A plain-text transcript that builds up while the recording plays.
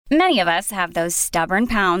Many of us have those stubborn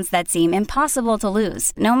pounds that seem impossible to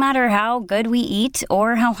lose, no matter how good we eat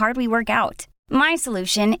or how hard we work out. My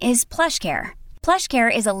solution is PlushCare.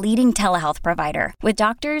 PlushCare is a leading telehealth provider with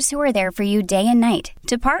doctors who are there for you day and night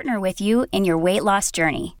to partner with you in your weight loss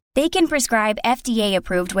journey. They can prescribe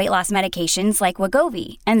FDA-approved weight loss medications like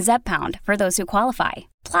Wegovy and Zepbound for those who qualify.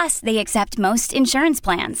 Plus, they accept most insurance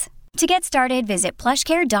plans. To get started, visit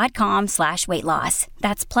plushcare.com/weight loss.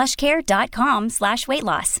 That's plushcare.com/weight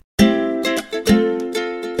loss.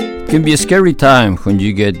 It can be a scary time when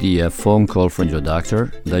you get the phone call from your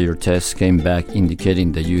doctor that your test came back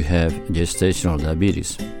indicating that you have gestational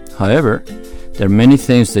diabetes. However, there are many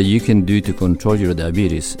things that you can do to control your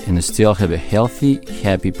diabetes and still have a healthy,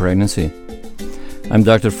 happy pregnancy. I'm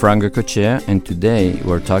Dr. Frank Goicoechea, and today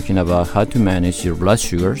we're talking about how to manage your blood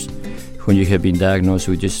sugars when you have been diagnosed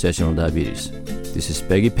with gestational diabetes. This is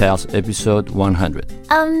Peggy Pals, episode 100.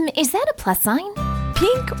 Is that a plus sign?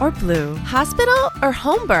 Pink or blue? Hospital or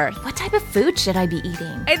home birth? What type of food should I be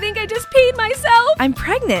eating? I think I just peed myself. I'm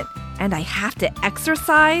pregnant and I have to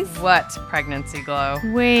exercise. What pregnancy glow?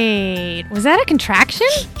 Wait, was that a contraction?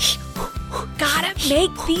 Gotta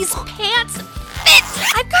make these pants fit.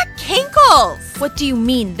 I've got kinkles. What do you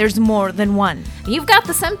mean there's more than one? You've got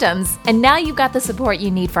the symptoms, and now you've got the support you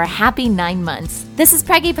need for a happy 9 months. This is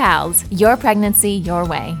Preggy Pals, your pregnancy, your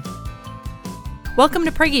way. Welcome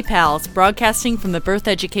to Preggy Pals, broadcasting from the Birth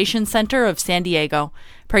Education Center of San Diego.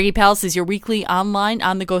 Preggy Pals is your weekly online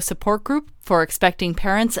on-the-go support group for expecting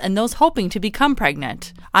parents and those hoping to become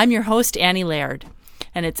pregnant. I'm your host, Annie Laird,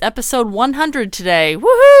 and it's episode 100 today.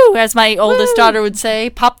 Woohoo! As my oldest daughter would say,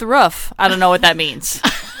 pop the roof. I don't know what that means.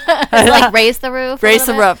 Like raise the roof? Raise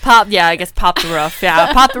the roof. Pop, yeah, I guess pop the roof.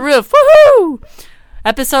 Yeah, pop the roof. Woohoo!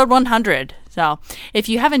 Episode 100. So, if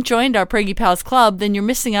you haven't joined our Preggy Pals Club, then you're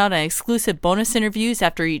missing out on exclusive bonus interviews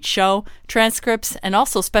after each show, transcripts, and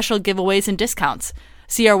also special giveaways and discounts.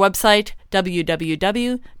 See our website,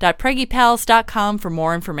 www.preggypals.com, for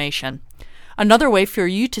more information. Another way for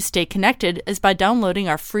you to stay connected is by downloading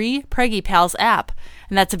our free Preggy Pals app,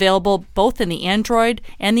 and that's available both in the Android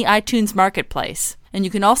and the iTunes Marketplace. And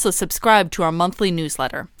you can also subscribe to our monthly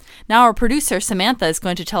newsletter. Now our producer, Samantha, is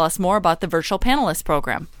going to tell us more about the Virtual Panelist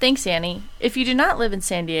Program. Thanks, Annie. If you do not live in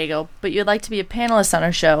San Diego, but you'd like to be a panelist on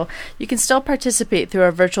our show, you can still participate through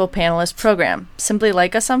our Virtual Panelist Program. Simply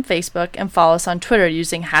like us on Facebook and follow us on Twitter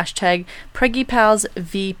using hashtag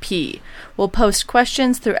PreggyPalsVP. We'll post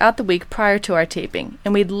questions throughout the week prior to our taping,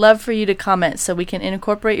 and we'd love for you to comment so we can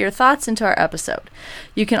incorporate your thoughts into our episode.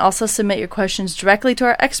 You can also submit your questions directly to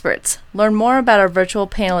our experts. Learn more about our Virtual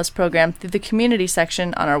Panelist Program through the community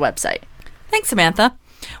section on our website. Thanks, Samantha.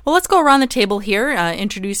 Well, let's go around the table here,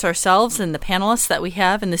 introduce ourselves and the panelists that we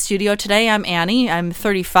have in the studio today. I'm Annie. I'm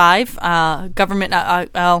 35,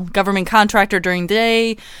 government contractor during the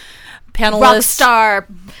day, panelist.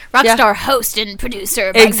 Rockstar host and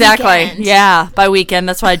producer by exactly. weekend. Yeah, by weekend.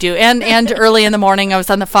 That's what I do. And early in the morning, I was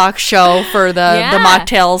on the Fox show for the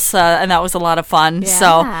mocktails, and that was a lot of fun.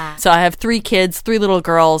 Yeah. So I have 3 kids, 3 little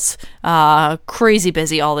girls, crazy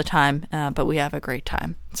busy all the time, but we have a great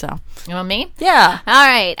time. So You want me? Yeah. All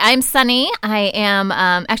right. I'm Sunny. I am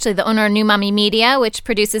actually the owner of New Mommy Media, which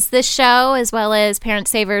produces this show, as well as Parent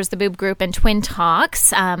Savers, The Boob Group, and Twin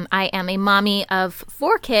Talks. I am a mommy of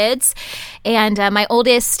 4 kids, and my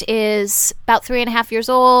oldest is about 3.5 years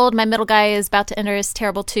old. My middle guy is about to enter his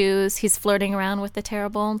terrible 2s. He's flirting around with the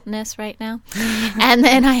terribleness right now. And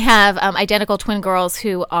then I have identical twin girls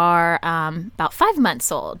who are about 5 months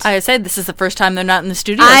old. I said this is the first time they're not in the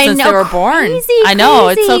studio since know, they were born. Crazy. I know,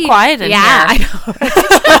 it's so quiet in here. I know.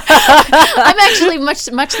 I'm actually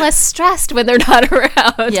much less stressed when they're not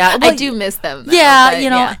around. Yeah, well, I do miss them. Though,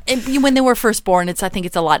 yeah, and when they were first born, I think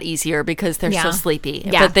it's a lot easier because they're so sleepy.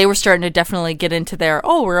 Yeah. But they were starting to definitely get into their,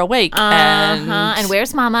 we're awake. And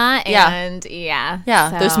where's mama? And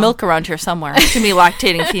so. There's milk around here somewhere. Too many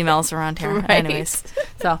lactating females around here. Right. Anyways.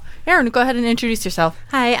 So, Erin, go ahead and introduce yourself.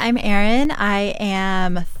 Hi, I'm Erin. I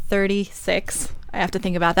am 36. I have to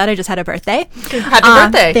think about that. I just had a birthday. Happy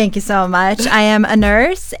birthday. Thank you so much. I am a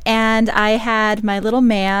nurse, and I had my little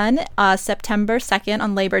man September 2nd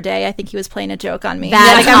on Labor Day. I think he was playing a joke on me.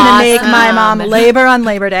 That's I'm going to make awesome. my mom labor on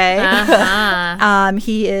Labor Day. Uh-huh.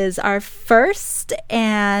 He is our first,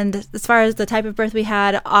 and as far as the type of birth we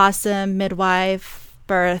had, awesome midwife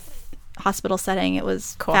birth, hospital setting. It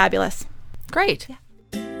was fabulous. Great. Yeah.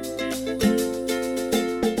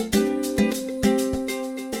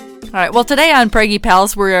 All right. Well, today on Preggy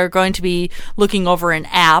Pals, we are going to be looking over an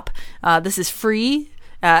app. This is free,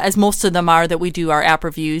 as most of them are that we do our app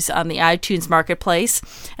reviews on the iTunes Marketplace,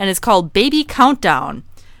 and it's called Baby Countdown.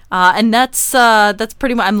 And that's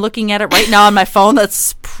pretty much, I'm looking at it right now on my phone.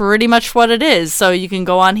 That's pretty much what it is. So you can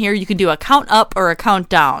go on here. You can do a count up or a count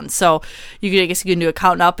down. So I guess you can do a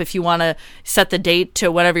count up if you want to set the date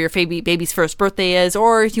to whatever your baby's first birthday is,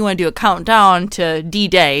 or if you want to do a countdown to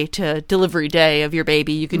D-Day, to delivery day of your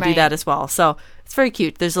baby, you can do that as well. So it's very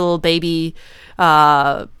cute. There's a little baby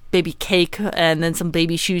cake and then some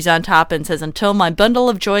baby shoes on top, and says, "Until my bundle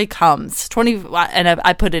of joy comes." 20, and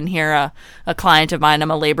I put in here a client of mine.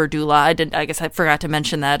 I'm a labor doula. I guess I forgot to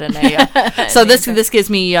mention that. So this gives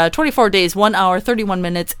me 24 days, 1 hour, 31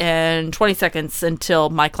 minutes, and 20 seconds until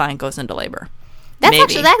my client goes into labor. That's maybe.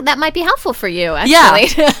 actually that might be helpful for you. Actually,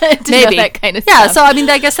 Yeah, to maybe know that kind of yeah. stuff. So I mean,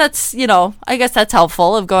 I guess that's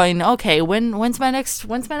helpful of going. Okay, when's my next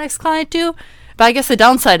client due? But I guess the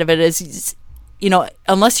downside of it is,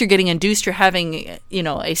 unless you're getting induced, you're having,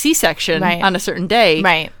 a C-section on a certain day.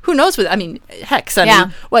 Right. Who knows what, heck, Sonny,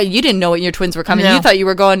 well, you didn't know when your twins were coming. No. You thought you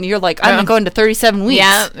were going, you're like, I'm going to 37 weeks.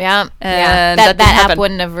 Yeah. And that app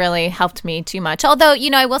wouldn't have really helped me too much. Although,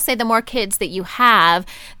 I will say the more kids that you have,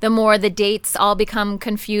 the more the dates all become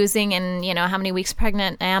confusing and, how many weeks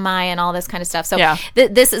pregnant am I and all this kind of stuff. So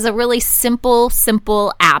this is a really simple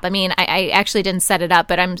app. I actually didn't set it up,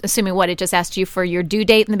 but I'm assuming it just asked you for your due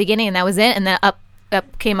date in the beginning and that was it. And then up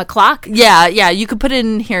came a clock. Yeah. You could put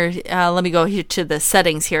in here. Let me go here to the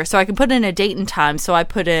settings here. So I can put in a date and time. So I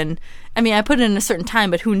put in a certain time,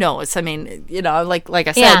 but who knows? Like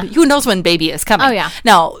I said, who knows when baby is coming? Oh, yeah.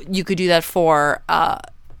 Now you could do that for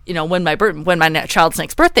when my child's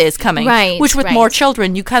next birthday is coming, right? Which with more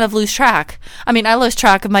children, you kind of lose track. I lost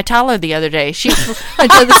track of my toddler the other day. She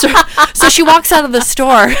went to the store, so she walks out of the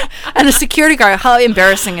store, and a security guard. How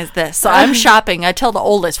embarrassing is this? So I'm shopping. I tell the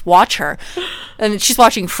oldest, watch her, and she's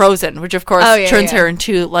watching Frozen, which of course turns her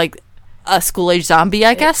into like a school-age zombie,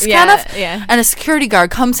 I guess, kind of. Yeah. And a security guard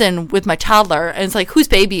comes in with my toddler, and it's like, whose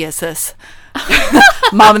baby is this?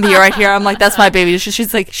 Mom in the ear right here. I'm like, that's my baby.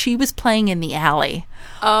 She's like, she was playing in the alley.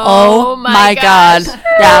 Oh my God.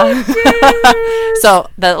 Yeah. So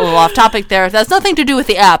that little off topic there. That's nothing to do with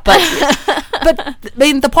the app, but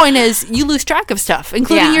the point is you lose track of stuff,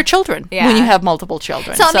 including your children when you have multiple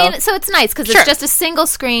children. So it's nice because it's just a single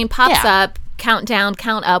screen, pops up, count down,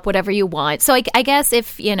 count up, whatever you want. So I guess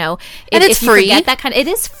if it's free. You forget that it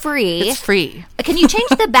is free. It's free. Can you change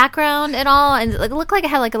the background at all? And it looked like it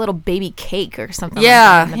had like a little baby cake or something.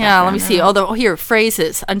 Yeah, like that let me see. Although here,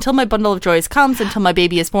 phrases: until my bundle of joys comes, until my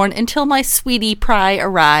baby is born, until my sweetie pie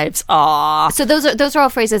arrives. Aw. So those are all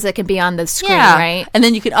phrases that can be on the screen, right? And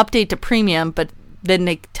then you can update to premium, but then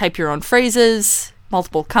they type your own phrases.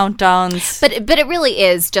 Multiple countdowns. But it really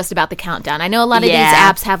is just about the countdown. I know a lot of these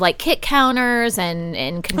apps have like kick counters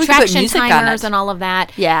and contraction timers and all of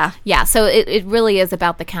that. Yeah. Yeah, so it really is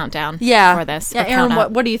about the countdown for this. Yeah, Erin,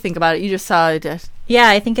 what do you think about it? You just saw it. Yeah,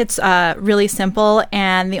 I think it's really simple,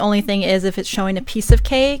 and the only thing is if it's showing a piece of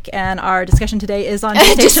cake, and our discussion today is on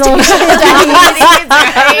gestational diabetes.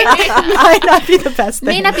 Might not be the best thing.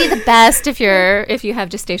 May not be the best if you have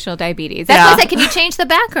gestational diabetes. That's what I said. Can you change the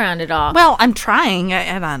background at all? Well, I'm trying.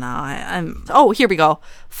 I don't know. Here we go.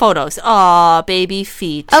 Photos. Aw, baby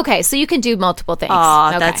feet. Okay, so you can do multiple things.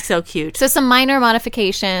 Aw, that's so cute. So some minor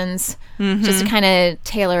modifications, just to kind of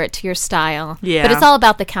tailor it to your style. Yeah. But it's all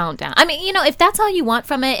about the countdown. If that's all you want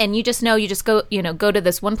from it, and you just go to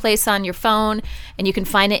this one place on your phone, and you can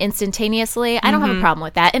find it instantaneously, I don't have a problem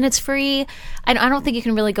with that. And it's free. I don't think you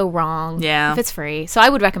can really go wrong if it's free. So I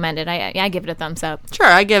would recommend it. I give it a thumbs up. Sure,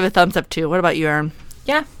 I give it a thumbs up too. What about you, Erin?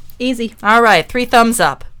 Yeah, easy. All right, 3 thumbs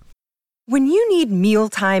up. When you need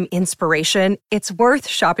mealtime inspiration, it's worth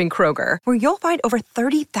shopping Kroger, where you'll find over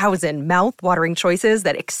 30,000 mouth-watering choices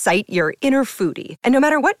that excite your inner foodie. And no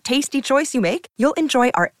matter what tasty choice you make, you'll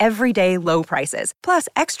enjoy our everyday low prices, plus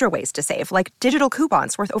extra ways to save, like digital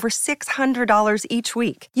coupons worth over $600 each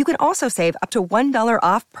week. You can also save up to $1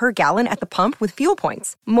 off per gallon at the pump with fuel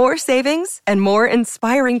points. More savings and more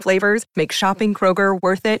inspiring flavors make shopping Kroger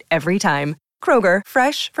worth it every time. Kroger,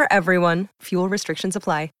 fresh for everyone. Fuel restrictions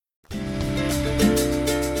apply.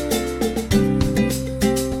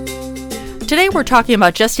 Today we're talking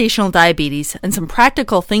about gestational diabetes and some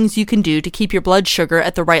practical things you can do to keep your blood sugar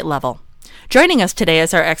at the right level. Joining us today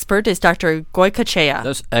as our expert is Dr. Goycochea.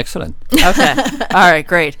 That's excellent. Okay. All right,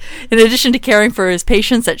 great. In addition to caring for his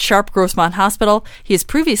patients at Sharp Grossmont Hospital, he has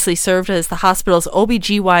previously served as the hospital's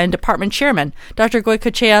OBGYN department chairman. Dr.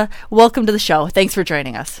 Goycochea, welcome to the show. Thanks for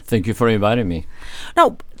joining us. Thank you for inviting me.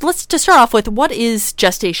 Now, let's just start off with what is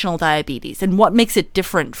gestational diabetes and what makes it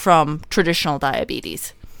different from traditional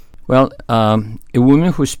diabetes? Well, a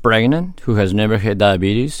woman who's pregnant, who has never had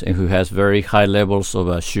diabetes, and who has very high levels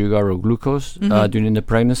of sugar or glucose during the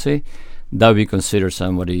pregnancy, that would be considered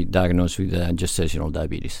somebody diagnosed with gestational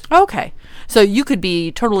diabetes. Okay. So you could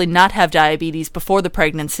be totally not have diabetes before the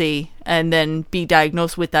pregnancy and then be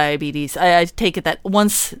diagnosed with diabetes. I take it that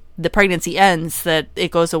once the pregnancy ends, that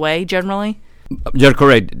it goes away generally? You're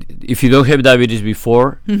correct. If you don't have diabetes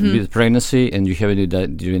before the pregnancy and you have it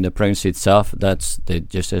during the pregnancy itself, that's the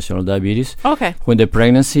gestational diabetes. Okay. When the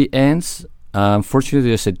pregnancy ends, unfortunately,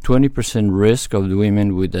 there's a 20% risk of the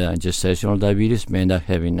women with gestational diabetes may end up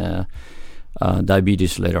having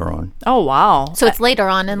diabetes later on. Oh, wow. So it's later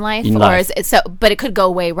on in life? Is it but it could go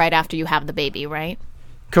away right after you have the baby, right?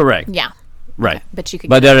 Correct. Yeah. Right. Okay. But you could.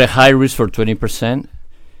 But they're at high risk for 20%.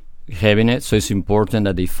 Having it, so it's important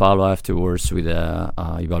that they follow afterwards with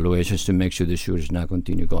evaluations to make sure the sugars not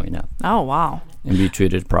continue going up. Oh, wow. And be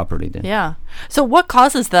treated properly then. Yeah. So what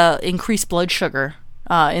causes the increased blood sugar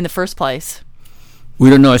in the first place? We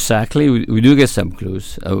don't know exactly. We do get some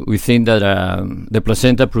clues. We think that the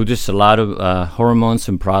placenta produces a lot of hormones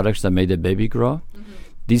and products that make the baby grow.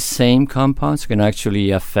 These same compounds can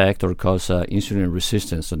actually affect or cause insulin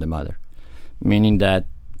resistance on the mother, meaning that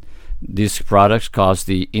these products cause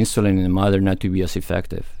the insulin in the mother not to be as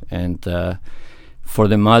effective. And for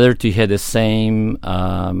the mother to have the same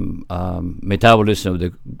metabolism of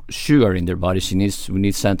the sugar in their body, we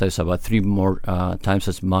need sometimes about 3 more times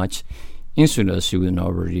as much insulin as she would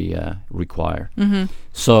already require.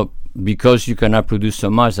 So because you cannot produce so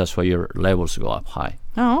much, that's why your levels go up high.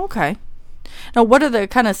 Oh, okay. Now, what are the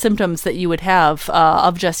kind of symptoms that you would have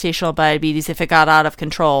of gestational diabetes if it got out of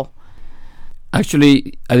control?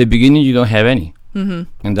 Actually, at the beginning, you don't have any. And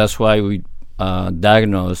that's why we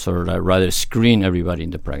diagnose or rather screen everybody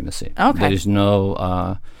in the pregnancy. Okay. There is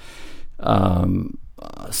no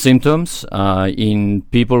symptoms. In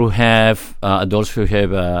people who have, adults who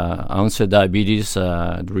have onset diabetes,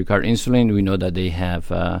 require insulin, we know that they have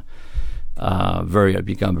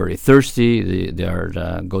become very thirsty. They are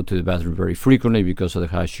go to the bathroom very frequently because of the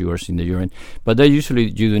high sugars in the urine. But you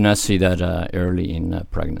do not see that early in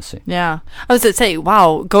pregnancy. Yeah, I was going to say,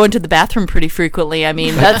 wow, go into the bathroom pretty frequently. I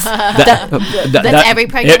mean, that's that's every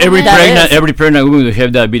pregnant woman. Every pregnant woman will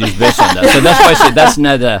have diabetes based on that. So that's why I said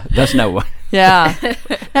that's not one. Yeah.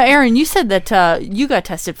 Now, Erin, you said that you got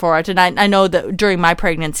tested for it, and I know that during my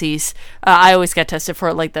pregnancies, I always got tested for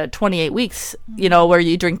it, like the 28 weeks, where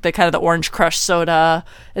you drink the kind of the Orange Crush soda,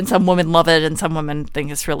 and some women love it, and some women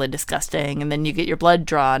think it's really disgusting, and then you get your blood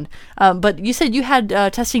drawn. But you said you had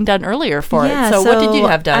testing done earlier for it. So what did you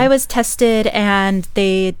have done? I was tested, and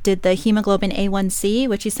they did the hemoglobin A1C,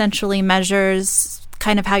 which essentially measures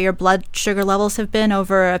kind of how your blood sugar levels have been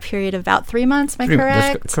over a period of about 3 months. Am I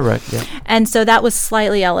correct? That's correct, yeah. And so that was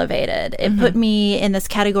slightly elevated. It put me in this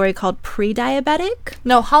category called pre-diabetic.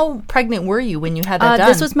 No, how pregnant were you when you had that done?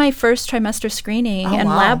 This was my first trimester screening and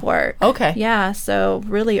lab work. Okay. Yeah, so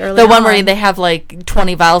really early The one where they have like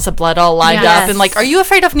 20 vials of blood all lined up and like, are you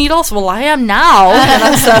afraid of needles? Well, I am now.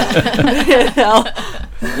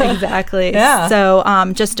 Exactly. Yeah.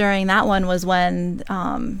 So just during that one was when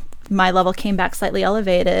my level came back slightly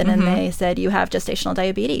elevated, and they said, you have gestational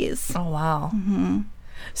diabetes. Oh, wow.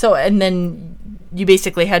 So, and then you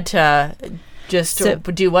basically had to just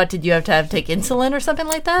do what? Did you have to take insulin or something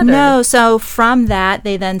like that? No. Or? So from that,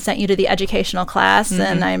 they then sent you to the educational class,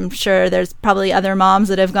 and I'm sure there's probably other moms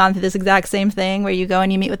that have gone through this exact same thing where you go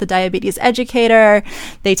and you meet with the diabetes educator.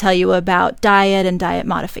 They tell you about diet and diet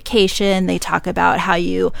modification. They talk about how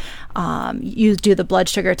you do the blood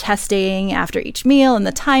sugar testing after each meal and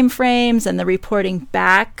the time frames and the reporting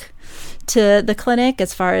back to the clinic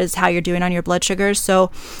as far as how you're doing on your blood sugars.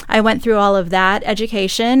 So I went through all of that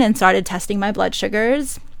education and started testing my blood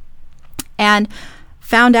sugars and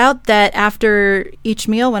found out that after each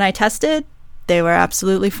meal when I tested, they were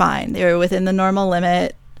absolutely fine. They were within the normal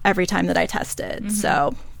limit every time that I tested.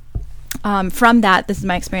 So from that, this is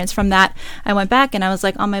my experience. From that, I went back and I was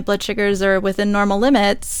like, oh, my blood sugars are within normal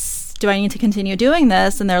limits. Do I need to continue doing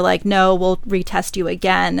this? And they're like, no, we'll retest you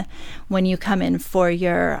again when you come in for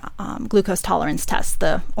your glucose tolerance test,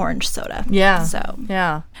 the orange soda. Yeah. So,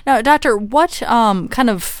 yeah. Now, doctor, what how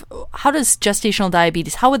does gestational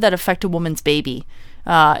diabetes, how would that affect a woman's baby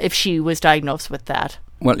if she was diagnosed with that?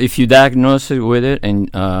 Well, if you diagnose it with it and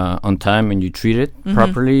on time and you treat it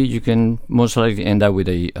properly, you can most likely end up with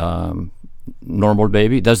a normal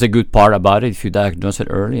baby. That's the good part about it if you diagnose it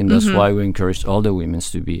early, and that's why we encourage all the women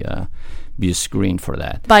to be screened for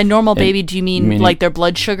that. By normal baby, do you mean like their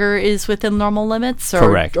blood sugar is within normal limits? Or,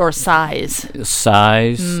 correct. Or size?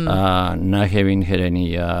 Not having had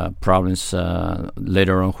any problems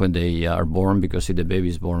later on when they are born, because if the baby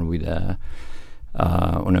is born with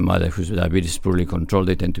on a mother whose diabetes is poorly controlled,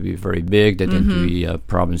 they tend to be very big. They tend to be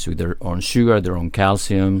problems with their own sugar, their own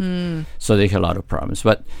calcium. So they have a lot of problems.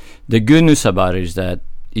 But the good news about it is that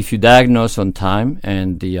if you diagnose on time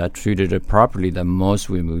and treated it properly, then most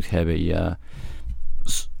women would have a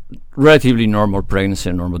relatively normal pregnancy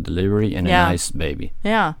and normal delivery and a nice baby.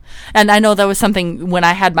 Yeah. And I know that was something when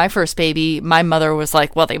I had my first baby, my mother was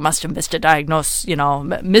like, well, they must have misdiagnosed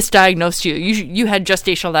you. You had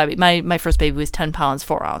gestational diabetes. My first baby was 10 pounds,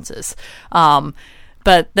 4 ounces.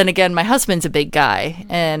 But then again, my husband's a big guy,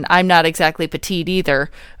 and I'm not exactly petite either.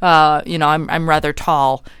 I'm rather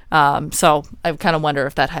tall. So I kind of wonder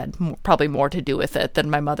if that had probably more to do with it than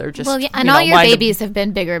my mother just. Well, yeah, and all your babies have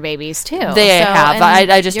been bigger babies too. They have.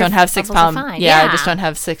 I just don't have 6 pound. I just don't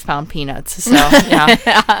have 6 pound peanuts. So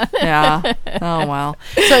yeah. Oh well.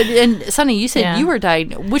 So and Sunny, you said you were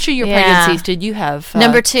diagnosed. Which of your pregnancies did you have?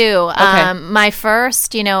 Number 2. Okay. My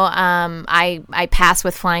first, I passed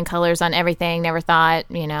with flying colors on everything. Never thought,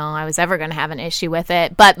 I was ever going to have an issue with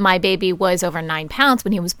it. But my baby was over 9 pounds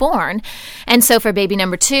when he was born, and so for baby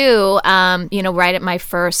number 2. Right at my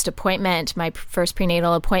first appointment, my first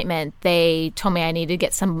prenatal appointment, they told me I needed to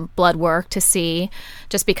get some blood work to see,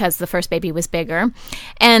 just because the first baby was bigger.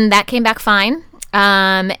 And that came back fine.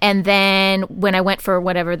 And then when I went for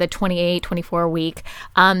whatever, the 28, 24 week,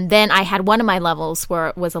 then I had one of my levels where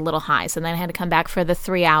it was a little high. So then I had to come back for the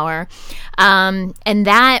 3 hour. And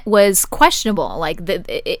that was questionable. Like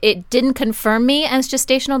it didn't confirm me as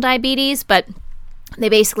gestational diabetes, but they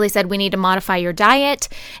basically said, we need to modify your diet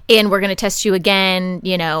and we're going to test you again,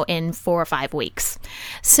 in 4 or 5 weeks.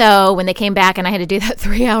 So when they came back and I had to do that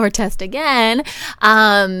 3 hour test again,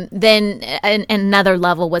 then another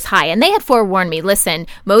level was high. And they had forewarned me, listen,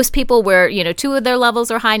 most people where, 2 of their levels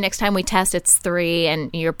are high, next time we test it's 3, and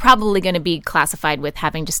you're probably going to be classified with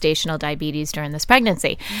having gestational diabetes during this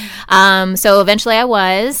pregnancy. So eventually I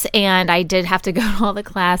was, and I did have to go to all the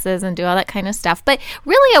classes and do all that kind of stuff. But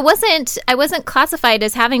really I wasn't classified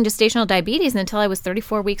as having gestational diabetes until I was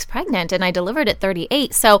 34 weeks pregnant, and I delivered at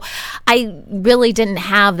 38. So I really didn't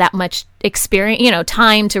have that much experience,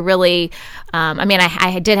 time to really,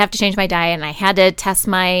 I did have to change my diet, and I had to test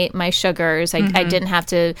my sugars. I didn't have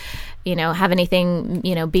to, have anything,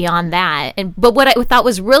 beyond that. But what I thought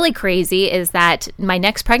was really crazy is that my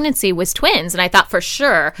next pregnancy was twins, and I thought for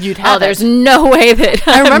sure, there's no way that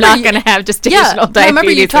I'm not going to have gestational diabetes. I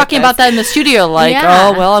remember you talking about that in the studio, like,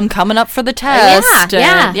 I'm coming up for the test.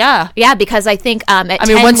 Yeah, because I think at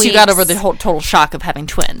 10 once weeks, you got over the whole total shock of having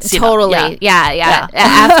twins. Totally, yeah.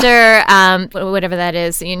 After whatever that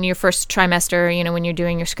is, in your first trimester, when you're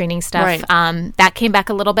doing your screening stuff, right. That came back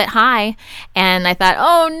a little bit high, and I thought,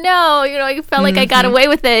 oh no. I felt like I got away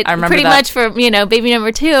with it pretty much for, baby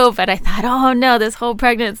number 2. But I thought, oh no, this whole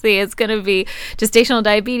pregnancy is going to be gestational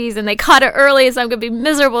diabetes, and they caught it early, so I'm going to be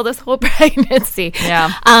miserable this whole pregnancy.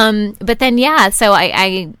 Yeah. But then, so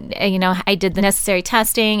I did the necessary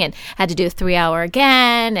testing and had to do a 3 hour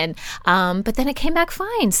again. And, but then it came back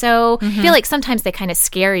fine. So I feel like sometimes they kind of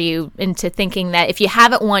scare you into thinking that if you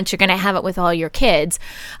have it once, you're going to have it with all your kids.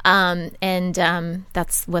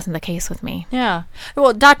 That wasn't the case with me. Yeah.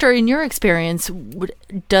 Well, doctor, in your experience,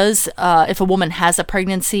 does if a woman has a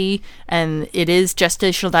pregnancy and it is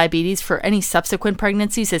gestational diabetes, for any subsequent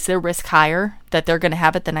pregnancies, is their risk higher that they're going to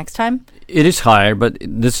have it the next time? It is higher, but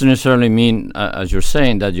it doesn't necessarily mean, as you're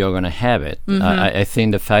saying, that you're going to have it. I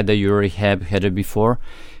think the fact that you already have had it before,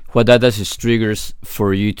 what that does is triggers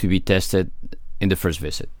for you to be tested in the first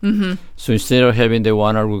visit. So instead of having the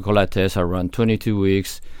 1 hour glucose test around 22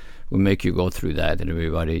 weeks, we make you go through that, and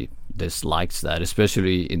everybody dislikes that,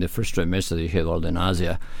 especially in the first trimester. You had all the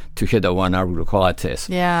nausea to hit a 1 hour glucose test.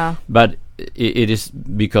 Yeah. But it is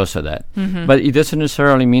because of that. But it doesn't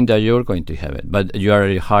necessarily mean that you're going to have it, but you are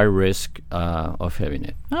at a high risk of having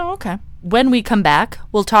it. Oh, okay. When we come back,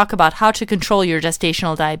 we'll talk about how to control your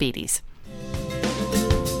gestational diabetes.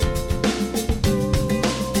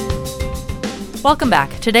 Welcome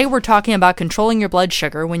back. Today we're talking about controlling your blood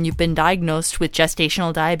sugar when you've been diagnosed with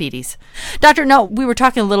gestational diabetes. Doctor, no, we were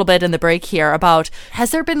talking a little bit in the break here about, has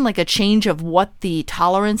there been like a change of what the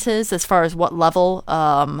tolerance is as far as what level,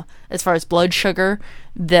 as far as blood sugar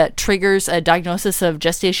that triggers a diagnosis of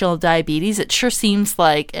gestational diabetes? It sure seems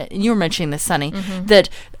like, and you were mentioning this, Sunny, that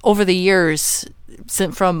over the years,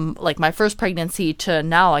 from like my first pregnancy to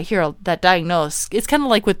now, I hear that diagnosed. It's kind of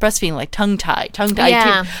like with breastfeeding, like tongue tie.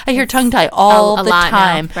 Yeah. I hear tongue tie all the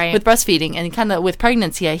time now, right. with breastfeeding, and kind of with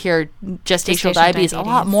pregnancy, I hear gestational diabetes a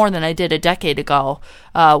lot more than I did a decade ago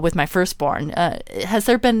with my firstborn. Has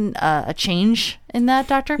there been a change in that,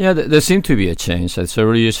 Doctor? Yeah, there seemed to be a change.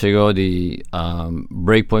 Several years ago, the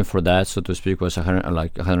break point for that, so to speak, was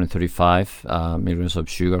 135 milligrams of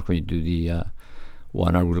sugar. When you do the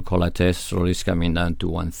 1 hour glucola test, slowly it's coming down to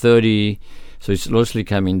 130. So it's slowly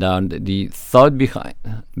coming down. The thought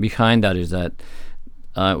behind that is that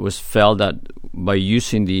it was felt that by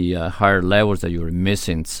using the higher levels that you were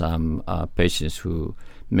missing some patients who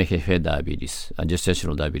may have had diabetes,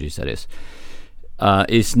 gestational diabetes, that is.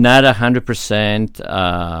 It's not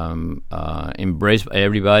 100% embraced by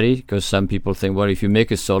everybody, because some people think, well, if you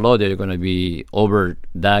make it so low, they're going to be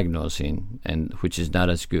over-diagnosing, and which is not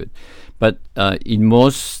as good. But in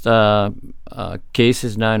most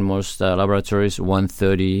cases now, in most laboratories,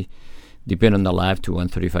 130, depending on the lab, to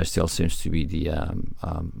 135 still seems to be the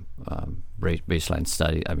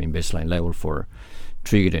baseline level for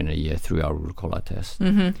triggering a 3-hour glucola test.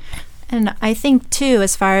 Mm-hmm. And I think, too,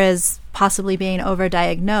 as far as possibly being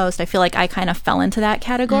overdiagnosed, I feel like I kind of fell into that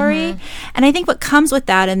category. Mm-hmm. And I think what comes with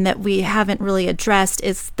that, and that we haven't really addressed,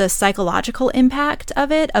 is the psychological impact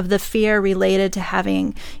of it, of the fear related to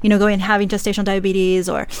having, going and having gestational diabetes,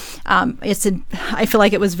 or I feel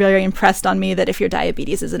like it was very impressed on me that if your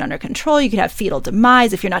diabetes isn't under control, you could have fetal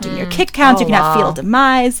demise. If you're not doing your kick counts, you can have fetal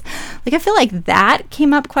demise. Like, I feel like that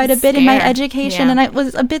came up quite a bit in my education, and it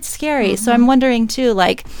was a bit scary. Mm-hmm. So I'm wondering, too,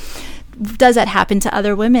 like, does that happen to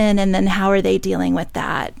other women, and then how are they dealing with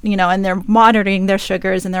that? And they're monitoring their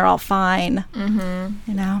sugars and they're all fine.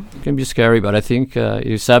 Mm-hmm. It can be scary, but I think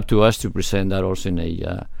it's up to us to present that also in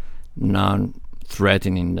a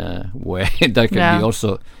non-threatening way that can be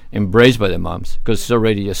also embraced by the moms, because it's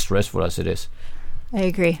already as stressful as it is. I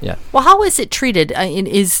agree. Yeah. Well, how is it treated?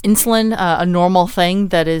 Is insulin a normal thing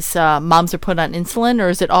that is moms are put on insulin, or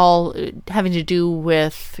is it all having to do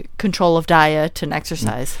with control of diet and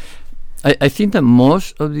exercise? I think that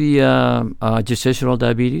most of the gestational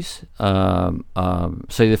diabetes,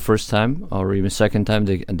 say the first time or even second time,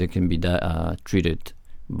 they can be treated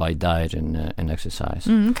by diet and exercise.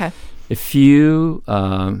 Okay. A few,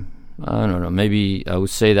 I don't know, maybe I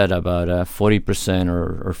would say that about 40%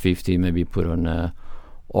 or 50% maybe put on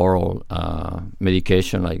oral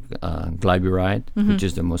medication like glyburide, which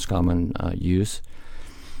is the most common use.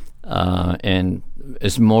 And a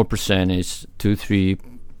small percentage, 2-3%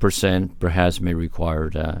 perhaps may require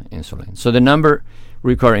insulin. So the number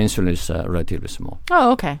require insulin is relatively small.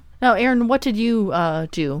 Oh, okay. Now, Erin, what did you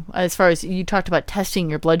do as far as you talked about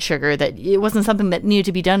testing your blood sugar? That it wasn't something that needed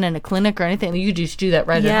to be done in a clinic or anything. You just do that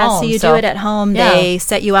right at home. Yeah, so you do it at home. Yeah. They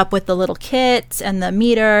set you up with the little kit and the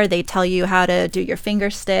meter. They tell you how to do your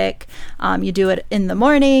finger stick. You do it in the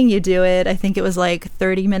morning. You do it, I think it was like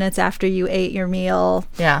 30 minutes after you ate your meal.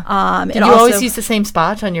 Yeah. Did you always use the same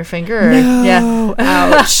spot on your finger? Or? No.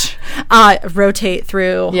 Yeah. Ouch. Rotate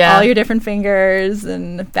through all your different fingers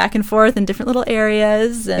and back and forth in different little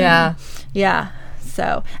areas. And yeah.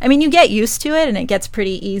 So, I mean, you get used to it, and it gets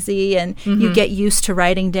pretty easy, and you get used to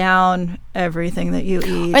writing down everything that you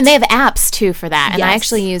eat. And they have apps, too, for that. And Yes. I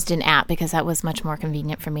actually used an app because that was much more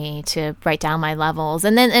convenient for me to write down my levels.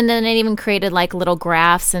 And then it even created, like, little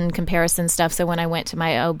graphs and comparison stuff. So when I went to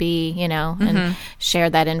my OB, and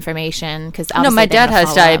shared that information, because my dad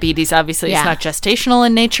has diabetes. Obviously, it's not gestational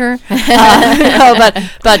in nature.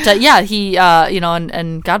 But he,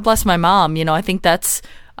 and God bless my mom. I think that's...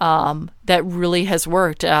 that really has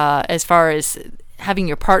worked as far as having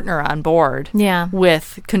your partner on board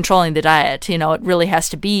with controlling the diet. It really has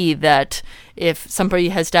to be that if somebody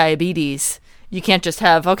has diabetes, you can't just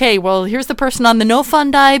have, okay, well, here's the person on the no-fun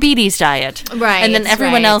diabetes diet. Right. And then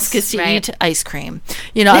everyone else gets to eat ice cream.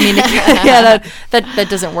 That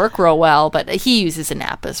doesn't work real well, but he uses an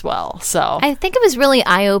app as well. So I think it was really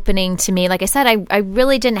eye-opening to me. Like I said, I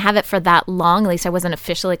really didn't have it for that long. At least I wasn't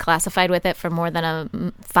officially classified with it for more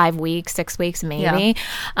than 5 weeks, 6 weeks maybe.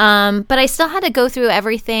 Yeah. But I still had to go through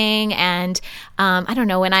everything. And I don't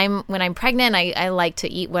know, when I'm pregnant, I like to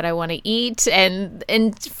eat what I want to eat.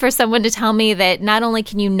 And for someone to tell me that not only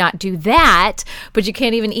can you not do that, but you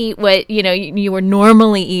can't even eat what you were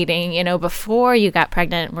normally eating before you got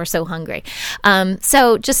pregnant and were so hungry.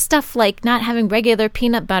 So just stuff like not having regular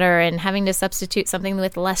peanut butter and having to substitute something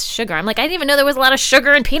with less sugar. I'm like, I didn't even know there was a lot of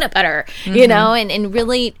sugar in peanut butter, and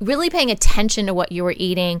really, really paying attention to what you were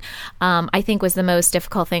eating, I think was the most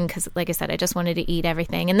difficult thing, because like I said, I just wanted to eat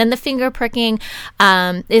everything. And then the finger pricking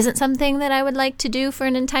isn't something that I would like to do for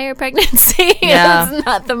an entire pregnancy. Yeah. It's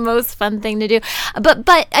not the most fun thing to do. do.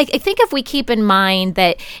 But I think if we keep in mind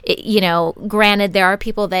that, granted, there are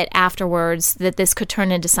people that afterwards that this could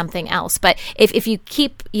turn into something else. But if you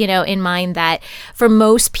keep, in mind that for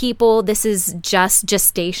most people, this is just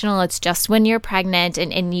gestational. It's just when you're pregnant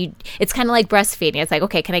and it's kind of like breastfeeding. It's like,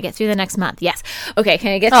 okay, can I get through the next month? Yes. Okay,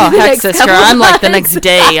 can I get through the next sister, couple I'm months? like the next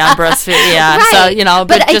day on breastfeeding. Yeah. Right. So,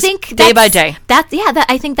 but I just think day by day.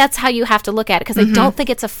 I think that's how you have to look at it, because I don't think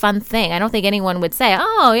it's a fun thing. I don't think anyone would say,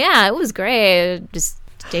 oh, yeah, it was great. Just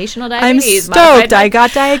gestational I'm diabetes. stoked I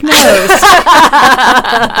got diagnosed.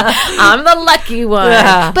 I'm the lucky one.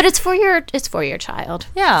 Yeah. But it's for your child.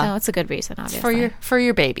 Yeah. So it's a good reason, obviously. For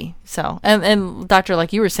your baby. So and doctor,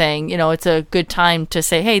 like you were saying, it's a good time to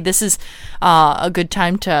say, hey, this is a good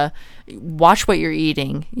time to watch what you're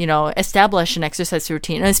eating, establish an exercise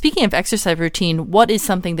routine. And speaking of exercise routine, what is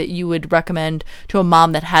something that you would recommend to a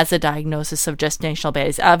mom that has a diagnosis of gestational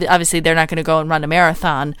diabetes? Obviously, they're not going to go and run a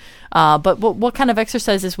marathon, but what kind of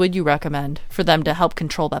exercises would you recommend for them to help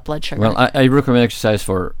control that blood sugar? Well, I recommend exercise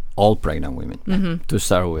for all pregnant women to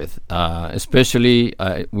start with. Especially,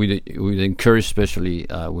 we'd encourage especially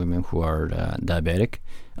women who are diabetic.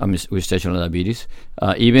 With gestational diabetes,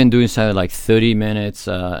 even doing something like 30 minutes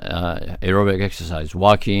aerobic exercise,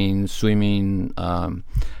 walking, swimming,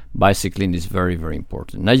 bicycling is very, very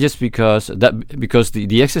important. Not just because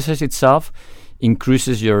the exercise itself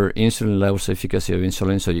increases your insulin levels, efficacy of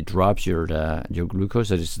insulin, so it drops your glucose.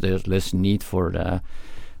 There's less need for the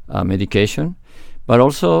medication. But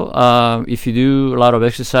also, if you do a lot of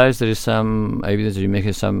exercise, there is some evidence that you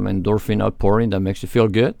make some endorphin outpouring that makes you feel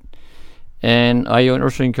good. And I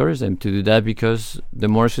also encourage them to do that, because the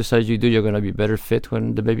more exercise you do, you're going to be better fit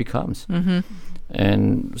when the baby comes.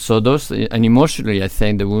 And so and emotionally, I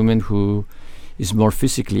think the woman who is more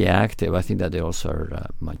physically active, I think that they also are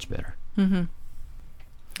much better.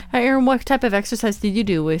 Erin, what type of exercise did you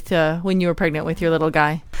do with when you were pregnant with your little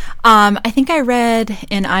guy? I think I read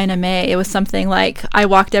in Ina May, it was something like, I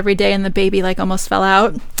walked every day and the baby almost fell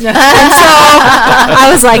out. And so I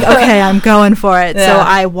was like, okay, I'm going for it. So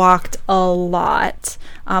I walked a lot,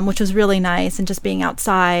 which was really nice. And just being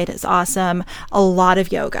outside is awesome. A lot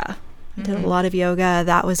of yoga. I did a lot of yoga.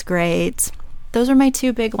 That was great. Those are my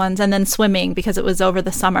two big ones. And then swimming, because it was over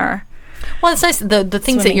the summer. Well, it's nice. The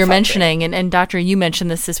things that you're mentioning, and Doctor, you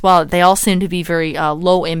mentioned this as well, they all seem to be very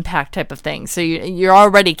low impact type of things. So you're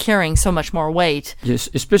already carrying so much more weight. Yes,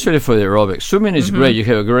 especially for the aerobics. Swimming is great. You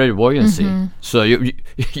have a great buoyancy. So you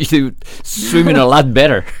do swimming a lot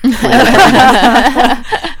better.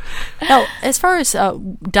 Now, as far as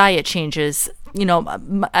diet changes,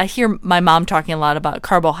 I hear my mom talking a lot about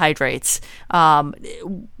carbohydrates.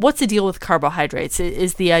 What's the deal with carbohydrates?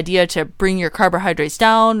 Is the idea to bring your carbohydrates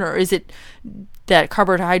down, or is it that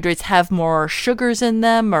carbohydrates have more sugars in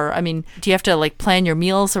them? Or, do you have to plan your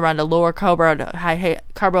meals around a lower carbohydrate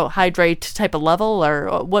type of level?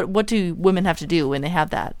 Or what do women have to do when they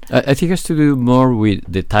have that? I think it has to do more with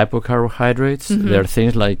the type of carbohydrates. There are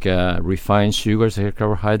things like refined sugars that are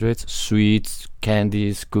carbohydrates, sweets,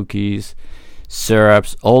 candies, cookies,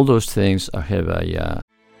 syrups, all those things have a...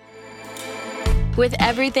 With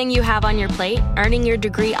everything you have on your plate, earning your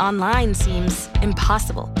degree online seems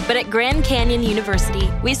impossible. But at Grand Canyon University,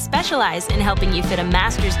 we specialize in helping you fit a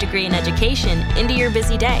master's degree in education into your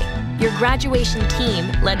busy day. Your graduation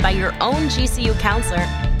team, led by your own GCU counselor,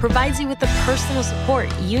 provides you with the personal support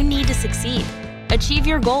you need to succeed. Achieve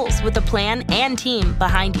your goals with a plan and team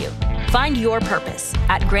behind you. Find your purpose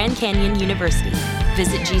at Grand Canyon University.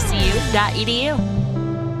 Visit gcu.edu.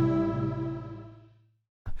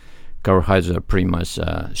 Carbohydrates are pretty much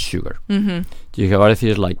sugar. You have other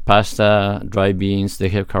things like pasta, dry beans. They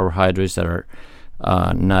have carbohydrates that are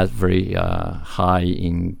not very high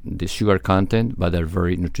in the sugar content, but they're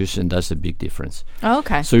very nutritious. That's a big difference. Oh,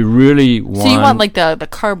 okay. So you really want... So you want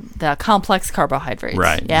the complex carbohydrates.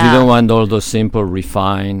 Right. Yeah. You don't want all those simple,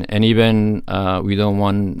 refined, and even we don't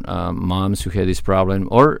want moms who have this problem,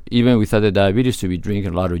 or even without the diabetes, to be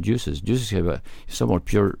drinking a lot of juices. Juices have some more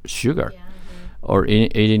pure sugar. Or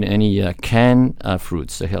eating any canned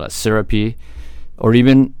fruits, they have syrupy, or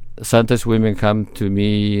even sometimes women come to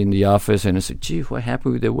me in the office and I say, gee, what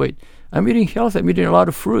happened with the weight? I'm eating healthy, I'm eating a lot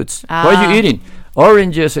of fruits. What are you eating?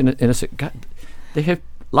 Oranges, and I say, God, they have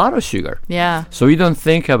a lot of sugar. Yeah. So we just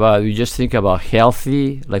think about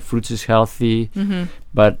healthy, like fruits is healthy,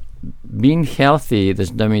 but being healthy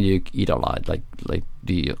does not mean you eat a lot, like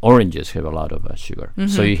the oranges have a lot of sugar.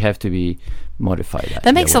 So you have to be modify that.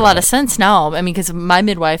 That makes a lot of sense now. I mean, because my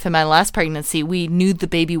midwife in my last pregnancy, we knew the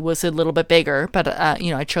baby was a little bit bigger, but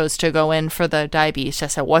I chose to go in for the diabetes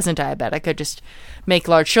test. I wasn't diabetic. I could just make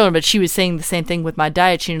large children. But she was saying the same thing with my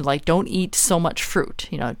diet. She was like, don't eat so much fruit.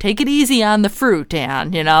 Take it easy on the fruit,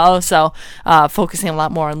 and so focusing a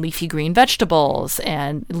lot more on leafy green vegetables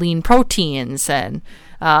and lean proteins and.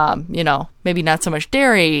 Maybe not so much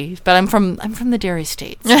dairy, but I'm from the dairy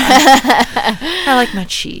states. So I like my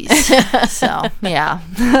cheese. So, yeah.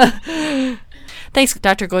 Thanks,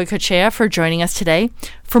 Dr. Goicoechea, for joining us today.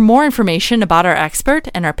 For more information about our expert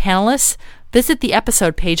and our panelists, visit the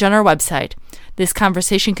episode page on our website. This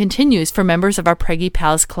conversation continues for members of our Preggy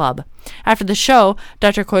Pals Club. After the show,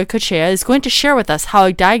 Dr. Goicoechea is going to share with us how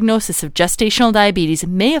a diagnosis of gestational diabetes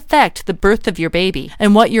may affect the birth of your baby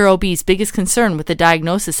and what your OB's biggest concern with the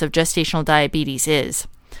diagnosis of gestational diabetes is.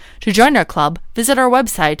 To join our club, visit our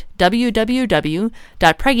website,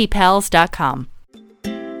 www.preggypals.com.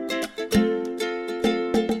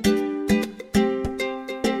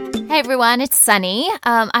 Hey everyone, it's Sunny.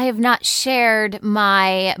 I have not shared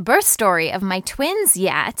my birth story of my twins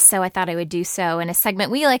yet, so I thought I would do so in a segment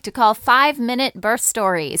we like to call 5-Minute Birth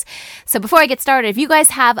Stories. So before I get started, if you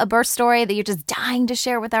guys have a birth story that you're just dying to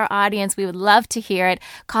share with our audience, we would love to hear it.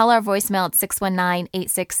 Call our voicemail at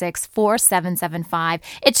 619-866-4775.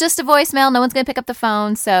 It's just a voicemail. No one's going to pick up the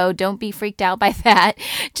phone, so don't be freaked out by that.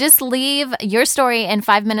 Just leave your story in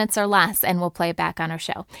 5 minutes or less, and we'll play it back on our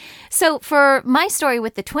show. So for my story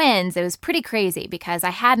with the twins, it was pretty crazy because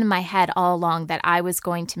I had in my head all along that I was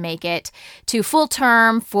going to make it to full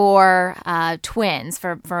term for twins,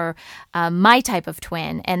 for my type of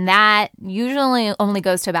twin. And that usually only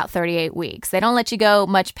goes to about 38 weeks. They don't let you go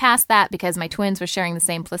much past that because my twins were sharing the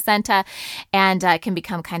same placenta and it can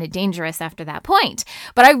become kind of dangerous after that point.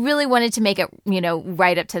 But I really wanted to make it,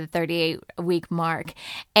 right up to the 38-week mark.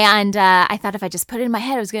 And I thought if I just put it in my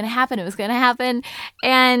head, it was going to happen. It was going to happen.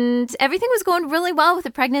 And everything was going really well with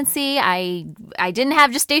the pregnancy. I didn't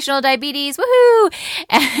have gestational diabetes, woohoo!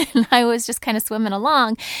 And I was just kind of swimming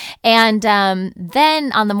along. And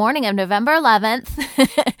then on the morning of November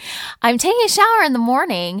 11th, I'm taking a shower in the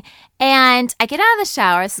morning, and I get out of the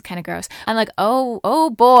shower. This is kind of gross. I'm like, oh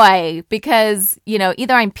boy, because,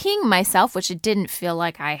 either I'm peeing myself, which it didn't feel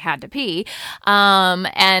like I had to pee,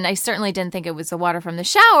 and I certainly didn't think it was the water from the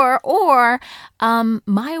shower, or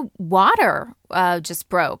my water just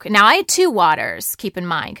broke. Now, I had two waters, keep in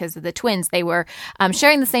mind, because of the twins. They were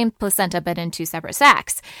sharing the same placenta, but in two separate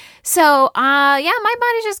sacs. So, my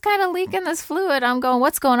body's just kind of leaking this fluid. I'm going,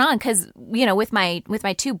 what's going on? Because, with my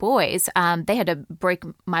two boys, they had to break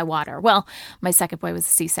my water. Well, my second boy was a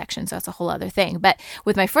C-section, so that's a whole other thing. But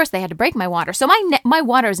with my first, they had to break my water. So my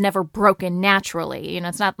water is never broken naturally.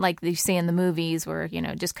 It's not like you see in the movies where,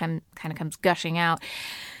 it just kind of comes gushing out.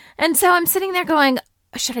 And so I'm sitting there going,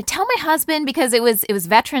 should I tell my husband? Because it was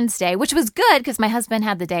Veterans Day, which was good because my husband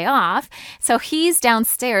had the day off. So he's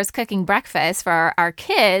downstairs cooking breakfast for our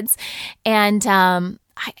kids. And, I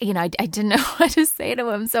didn't know what to say to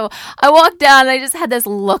him. So I walked down and I just had this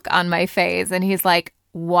look on my face. And he's like,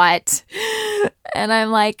 what? And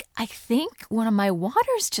I'm like, I think one of my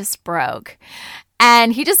waters just broke.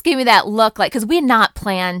 And he just gave me that look, like, because we had not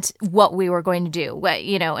planned what we were going to do.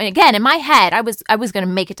 And again, in my head, I was going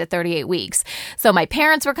to make it to 38 weeks. So my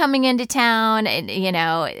parents were coming into town, and in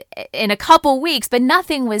a couple weeks, but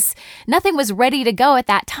nothing was ready to go at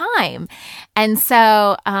that time. And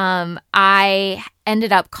so I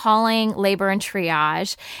ended up calling labor and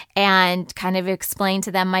triage and kind of explained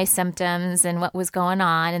to them my symptoms and what was going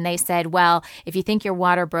on. And they said, well, if you think your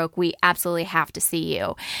water broke, we absolutely have to see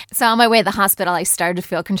you. So on my way to the hospital, I started to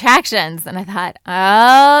feel contractions. And I thought,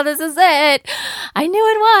 oh, this is it. I knew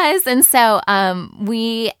it was. And so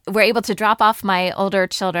we were able to drop off my older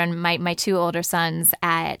children, my two older sons,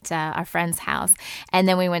 at our friend's house. And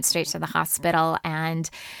then we went straight to the hospital. And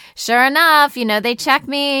sure enough, they checked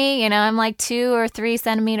me. I'm like 2 or 3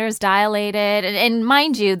 centimeters dilated. And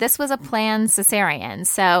mind you, this was a planned cesarean.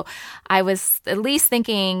 So I was at least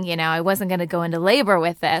thinking, I wasn't going to go into labor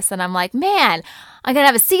with this. And I'm like, man, I'm going to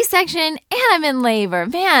have a C-section and I'm in labor.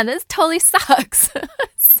 Man, this totally sucks.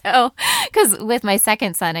 So, because with my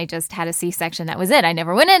second son, I just had a C-section. That was it. I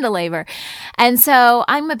never went into labor. And so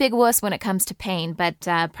I'm a big wuss when it comes to pain. But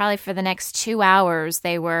probably for the next 2 hours,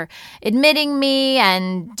 they were admitting me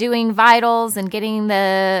and doing vitals and getting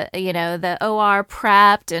the OR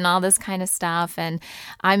prepped and all this kind of stuff. And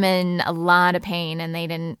I'm in a lot of pain, and they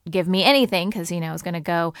didn't give me anything because, I was going to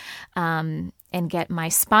go and get my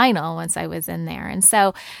spinal once I was in there. And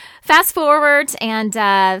so fast forward, and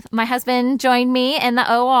my husband joined me in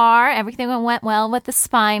the OR. Everything went well with the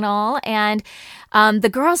spinal, and the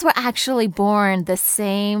girls were actually born the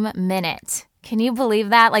same minute. Can you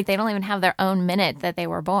believe that? Like, they don't even have their own minute that they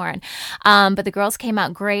were born. But the girls came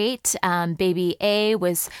out great. Baby A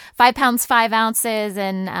was 5 pounds, 5 ounces,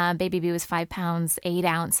 and baby B was 5 pounds, 8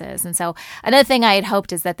 ounces. And so another thing I had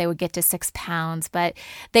hoped is that they would get to 6 pounds, but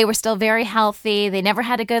they were still very healthy. They never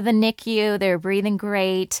had to go to the NICU. They were breathing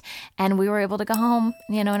great. And we were able to go home,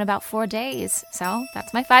 in about 4 days. So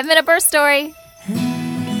that's my 5-minute birth story.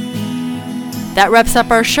 That wraps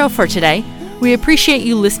up our show for today. We appreciate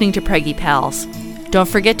you listening to Preggy Pals. Don't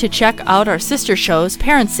forget to check out our sister shows,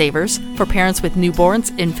 Parent Savers, for parents with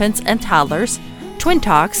newborns, infants, and toddlers, Twin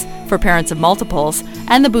Talks, for parents of multiples,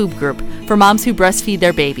 and the Boob Group, for moms who breastfeed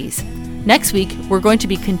their babies. Next week, we're going to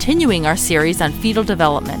be continuing our series on fetal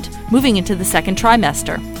development, moving into the second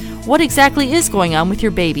trimester. What exactly is going on with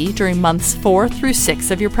your baby during months 4 through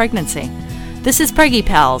 6 of your pregnancy? This is Preggy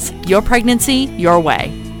Pals, your pregnancy, your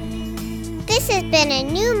way. This has been a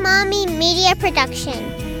New Mommy Media production.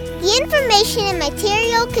 The information and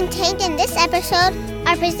material contained in this episode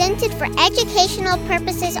are presented for educational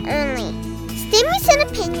purposes only. Statements and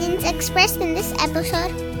opinions expressed in this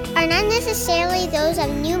episode are not necessarily those of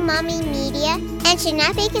New Mommy Media and should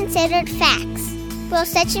not be considered facts. While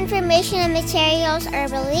such information and materials are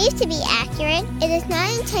believed to be accurate, it is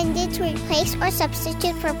not intended to replace or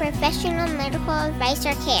substitute for professional medical advice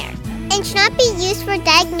or care, and should not be used for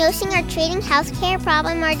diagnosing or treating healthcare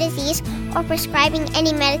problem or disease or prescribing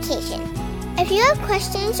any medication. If you have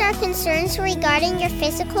questions or concerns regarding your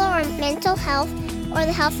physical or mental health or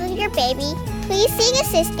the health of your baby, please seek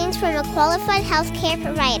assistance from a qualified healthcare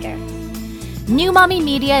provider. New Mommy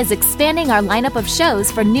Media is expanding our lineup of shows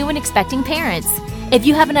for new and expecting parents. If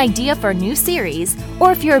you have an idea for a new series,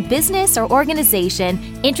 or if you're a business or organization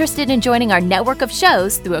interested in joining our network of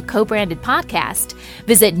shows through a co-branded podcast,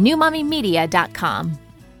 visit newmommymedia.com.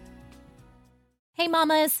 Hey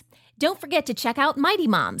mamas, don't forget to check out Mighty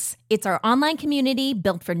Moms. It's our online community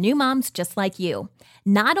built for new moms just like you.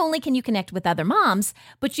 Not only can you connect with other moms,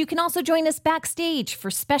 but you can also join us backstage for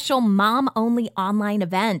special mom-only online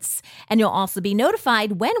events. And you'll also be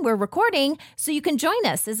notified when we're recording, so you can join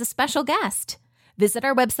us as a special guest. Visit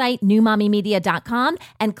our website, newmommymedia.com,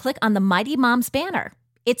 and click on the Mighty Moms banner.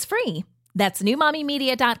 It's free. That's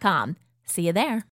newmommymedia.com. See you there.